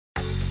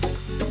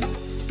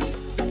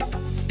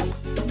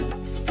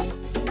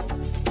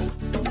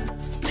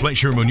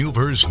pleasure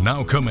maneuvers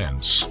now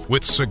commence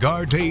with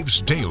Cigar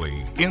Dave's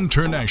Daily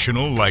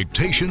International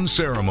Lightation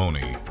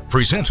Ceremony.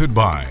 Presented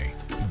by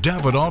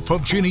Davidoff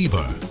of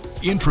Geneva.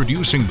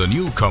 Introducing the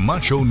new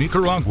Camacho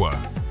Nicaragua.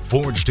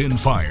 Forged in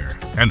fire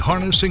and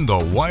harnessing the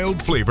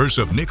wild flavors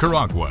of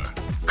Nicaragua.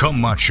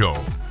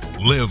 Camacho.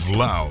 Live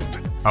loud.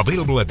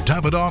 Available at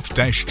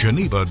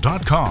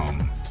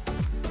Davidoff-Geneva.com.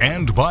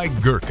 And by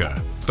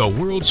Gurkha, the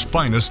world's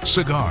finest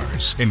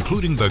cigars,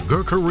 including the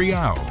Gurkha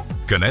Real.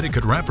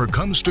 Connecticut wrapper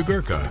comes to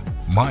Gurkha.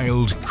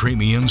 Mild,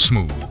 creamy, and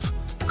smooth.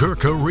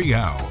 Gurkha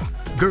Real.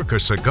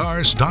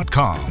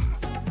 Gurkhacigars.com.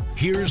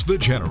 Here's the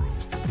General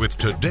with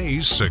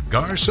today's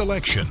cigar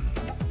selection.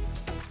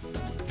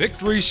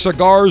 Victory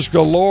cigars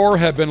galore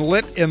have been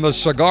lit in the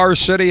cigar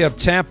city of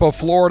Tampa,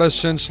 Florida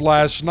since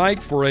last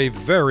night for a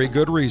very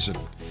good reason.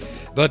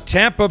 The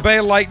Tampa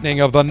Bay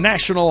Lightning of the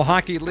National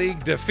Hockey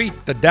League defeat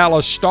the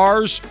Dallas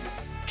Stars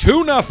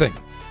 2-0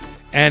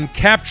 and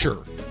capture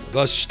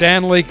the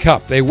Stanley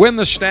Cup. They win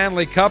the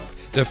Stanley Cup,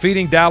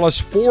 defeating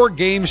Dallas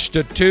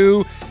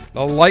 4-2.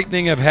 The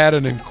Lightning have had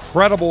an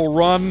incredible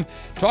run.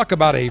 Talk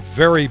about a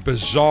very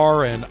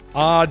bizarre and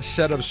odd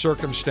set of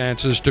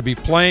circumstances to be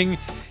playing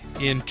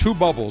in two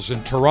bubbles,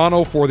 in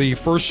Toronto for the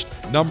first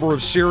number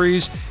of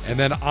series, and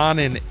then on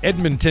in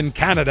Edmonton,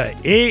 Canada.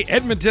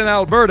 Edmonton,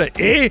 Alberta.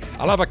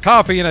 I'll have a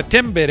coffee and a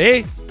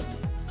Timbit.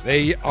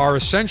 They are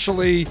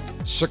essentially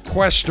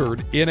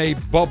sequestered in a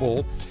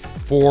bubble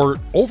for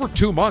over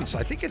 2 months.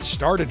 I think it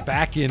started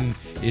back in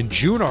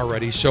June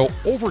already, so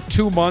over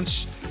 2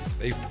 months.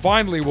 They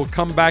finally will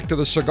come back to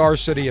the cigar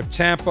city of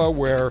Tampa,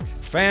 where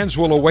fans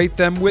will await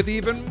them with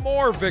even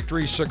more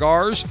Victory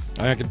cigars.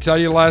 I can tell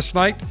you last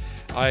night,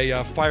 I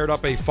fired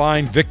up a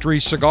fine Victory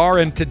cigar,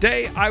 and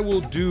today I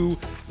will do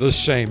the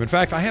same. In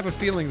fact, I have a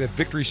feeling that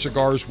Victory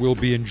cigars will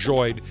be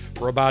enjoyed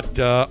for about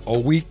a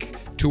week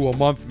to a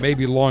month,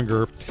 maybe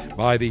longer,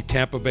 by the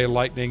Tampa Bay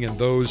Lightning and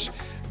those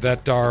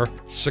that are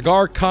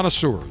cigar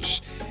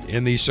connoisseurs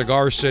in the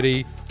cigar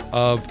city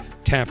of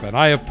Tampa. And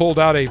I have pulled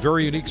out a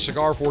very unique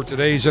cigar for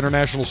today's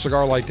International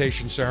Cigar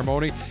Lightation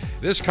Ceremony.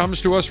 This comes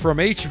to us from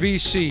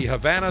HVC,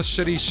 Havana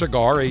City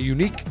Cigar, a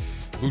unique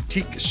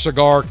boutique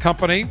cigar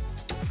company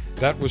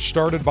that was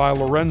started by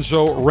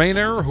Lorenzo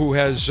Reyner, who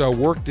has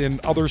worked in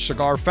other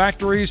cigar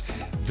factories.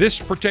 This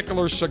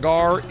particular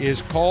cigar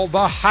is called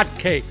the Hot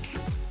Cake.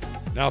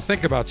 Now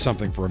think about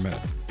something for a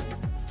minute.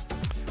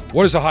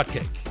 What is a hot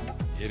cake?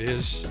 It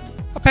is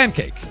a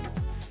pancake.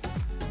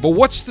 But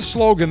what's the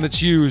slogan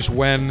that's used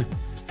when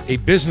a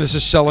business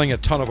is selling a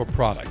ton of a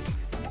product?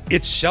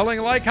 It's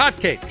selling like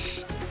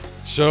hotcakes.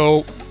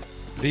 So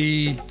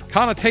the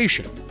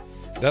connotation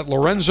that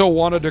Lorenzo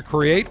wanted to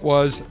create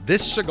was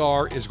this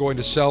cigar is going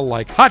to sell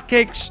like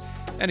hotcakes,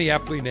 and he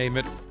aptly named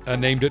it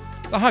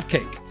the Hot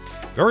Cake.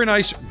 Very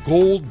nice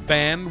gold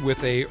band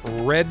with a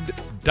red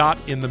dot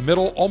in the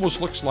middle, almost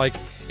looks like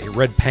a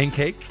red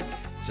pancake.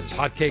 It says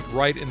Hot Cake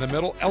right in the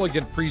middle.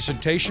 Elegant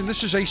presentation.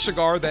 This is a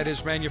cigar that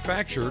is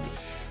manufactured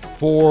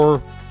for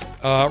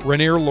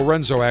Renier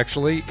Lorenzo,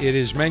 actually. It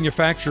is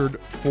manufactured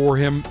for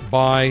him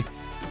by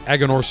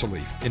Aganorsa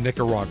Leaf in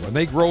Nicaragua. And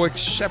they grow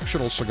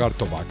exceptional cigar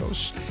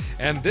tobaccos.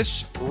 And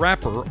this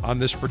wrapper on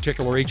this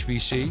particular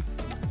HVC,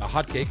 a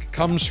Hot Cake,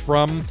 comes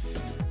from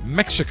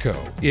Mexico.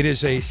 It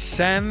is a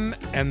San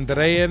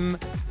Andrean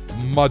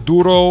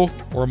Maduro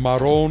or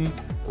Marron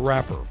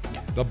wrapper.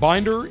 The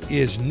binder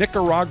is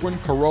Nicaraguan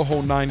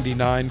Corojo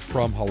 99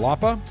 from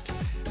Jalapa.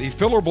 The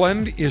filler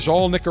blend is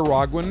all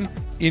Nicaraguan,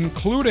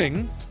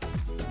 including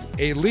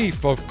a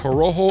leaf of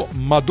Corojo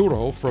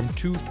Maduro from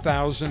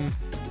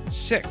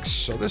 2006.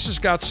 So this has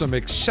got some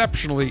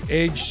exceptionally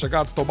aged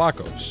cigar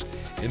tobaccos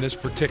in this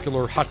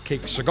particular Hot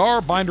Cake cigar.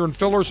 Binder and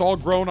fillers all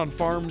grown on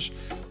farms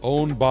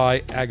owned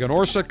by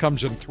Aganorsa.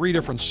 Comes in 3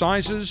 different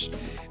sizes.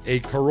 A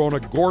Corona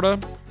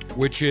Gorda,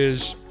 which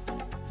is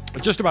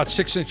just about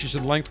 6 inches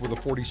in length with a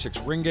 46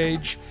 ring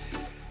gauge.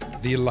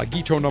 The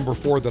Laguito number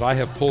 4 that I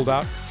have pulled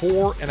out,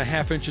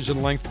 4.5 inches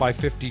in length by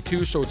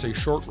 52, so it's a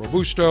short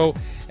Robusto.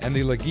 And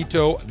the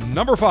Laguito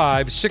number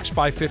 5, 6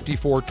 by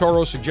 54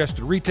 Toro,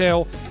 suggested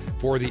retail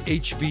for the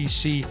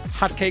HVC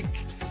Hot Cake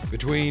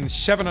between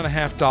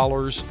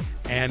 $7.50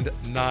 and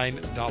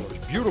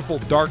 $9. Beautiful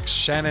dark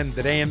San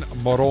Andrean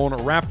Marron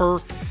wrapper.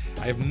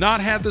 I have not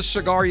had this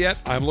cigar yet.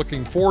 I'm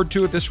looking forward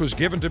to it. This was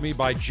given to me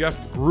by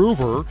Jeff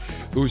Groover,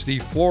 who's the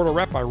Florida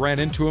rep. I ran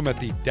into him at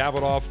the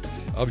Davidoff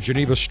of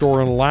Geneva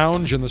Store and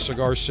Lounge in the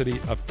cigar city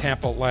of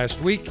Tampa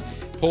last week.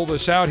 Pull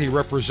this out. He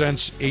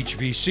represents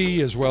HVC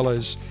as well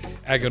as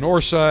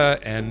Aganorsa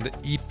and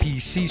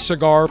EPC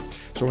Cigar.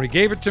 So when he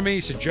gave it to me,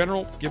 he said,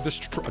 General, give this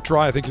a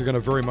try. I think you're going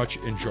to very much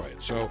enjoy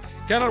it. So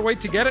cannot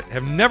wait to get it.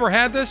 Have never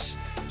had this.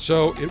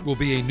 So it will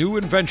be a new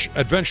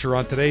adventure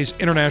on today's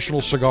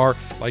International Cigar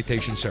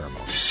Lightation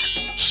Ceremony.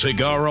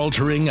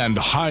 Cigar-altering and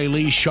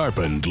highly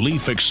sharpened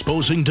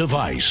leaf-exposing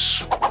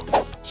device.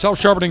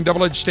 Self-sharpening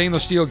double-edged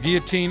stainless steel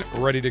guillotine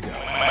ready to go.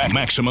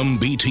 Maximum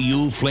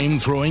BTU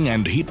flame-throwing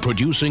and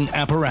heat-producing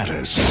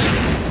apparatus.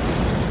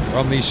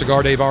 From the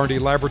Cigar Dave R&D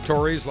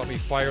Laboratories, let me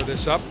fire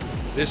this up.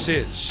 This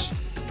is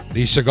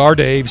the Cigar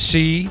Dave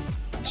C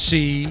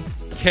the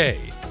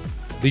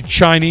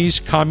Chinese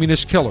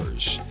Communist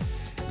killers.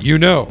 You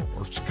know,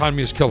 or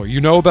Communist killer,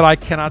 you know that I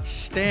cannot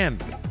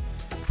stand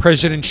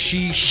President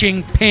Xi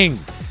Jinping,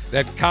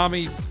 that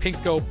commie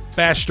pinko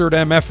bastard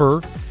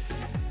MFer,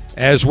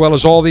 as well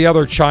as all the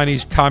other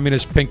Chinese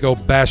communist pinko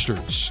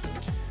bastards.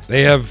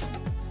 They have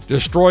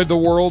destroyed the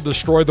world,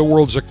 destroyed the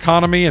world's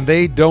economy, and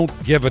they don't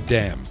give a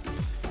damn.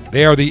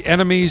 They are the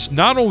enemies,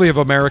 not only of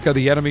America,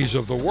 the enemies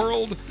of the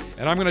world.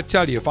 And I'm going to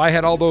tell you, if I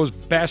had all those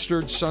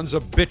bastard sons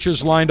of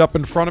bitches lined up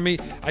in front of me,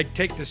 I'd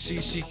take the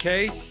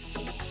CCK,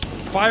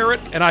 fire it,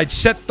 and I'd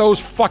set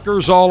those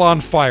fuckers all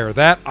on fire.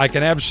 That I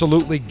can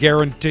absolutely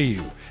guarantee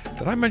you.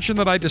 Did I mention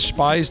that I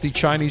despise the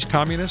Chinese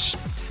communists?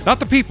 Not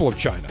the people of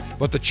China,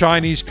 but the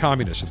Chinese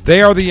communists.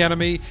 They are the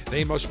enemy.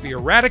 They must be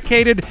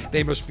eradicated.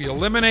 They must be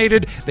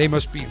eliminated. They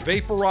must be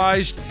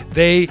vaporized.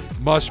 They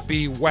must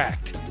be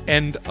whacked.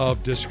 End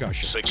of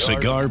discussion.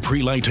 Cigar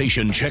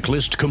pre-lightation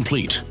checklist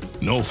complete.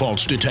 No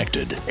faults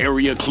detected.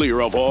 Area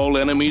clear of all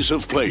enemies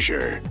of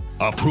pleasure.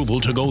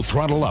 Approval to go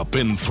throttle up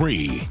in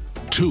 3,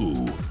 2,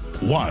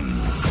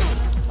 1.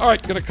 All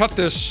right, going to cut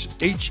this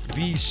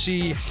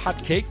HVC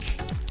hotcake.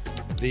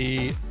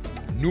 The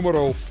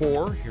numero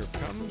 4. Here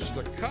comes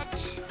the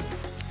cut.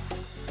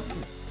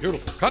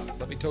 Beautiful cut.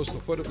 Let me toast the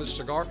foot of this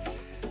cigar.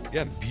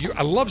 Again,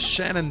 I love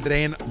San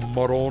Andrés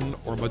Marron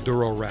or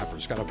Maduro wrapper.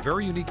 It's got a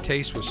very unique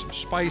taste with some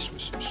spice,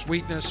 with some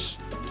sweetness.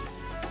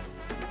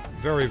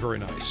 Very, very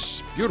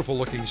nice. Beautiful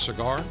looking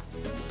cigar. All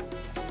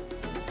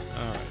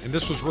right, and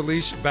this was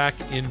released back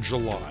in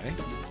July.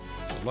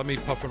 So let me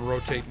puff and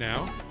rotate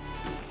now.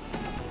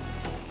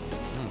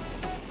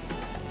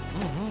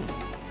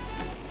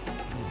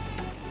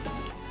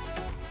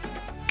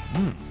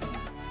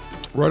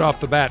 Right off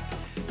the bat,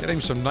 getting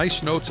some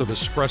nice notes of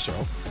espresso.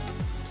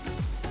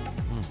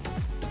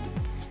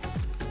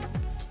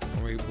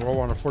 Let me roll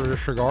on the foot of the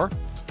cigar.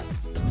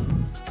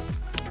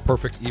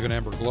 Perfect even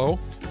amber glow.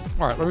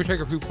 All right, let me take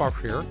a few puffs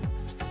here.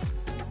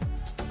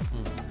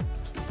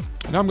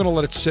 Now I'm going to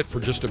let it sit for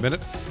just a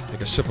minute.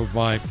 Take a sip of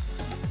my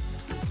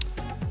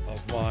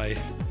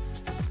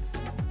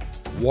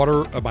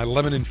water, my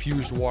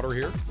lemon-infused water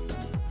here.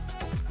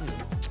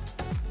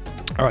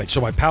 All right, so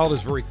my palate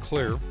is very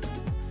clear.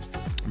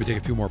 Let me take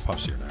a few more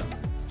puffs here now.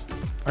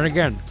 And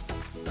again,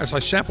 as I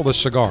sample this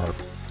cigar,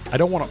 I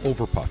don't want to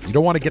overpuff. You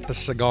don't want to get the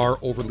cigar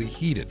overly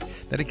heated.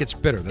 Then it gets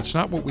bitter. That's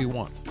not what we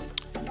want.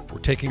 We're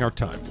taking our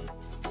time.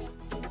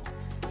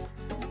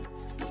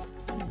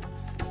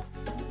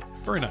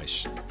 Very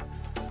nice.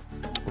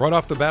 Right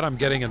off the bat, I'm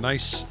getting a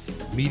nice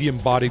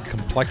medium-bodied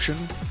complexion.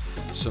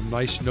 Some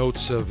nice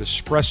notes of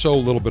espresso, a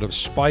little bit of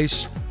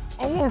spice.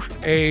 Almost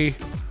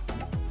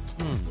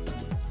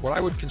what I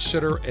would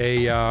consider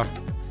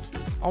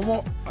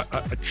almost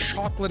a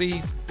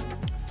chocolatey,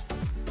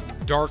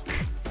 dark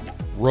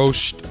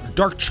roast,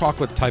 dark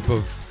chocolate type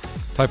of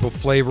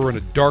flavor, and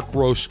a dark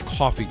roast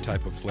coffee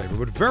type of flavor,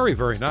 but very,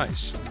 very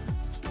nice.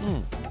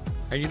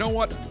 And you know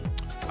what?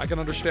 I can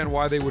understand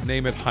why they would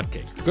name it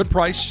hotcake. Good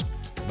price,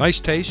 nice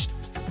taste.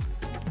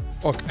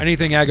 Look,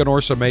 anything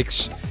Aganorsa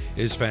makes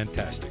is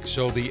fantastic.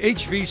 So the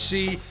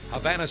HVC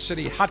Havana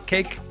City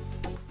hotcake,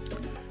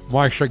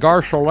 my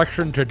cigar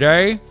selection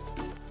today.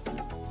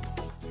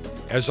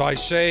 As I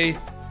say,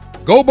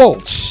 go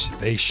Bolts.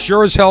 They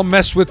sure as hell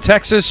mess with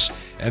Texas,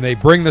 and they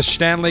bring the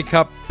Stanley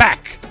Cup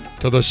back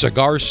to the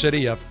cigar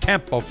city of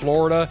Tampa,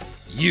 Florida,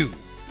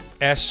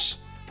 USA.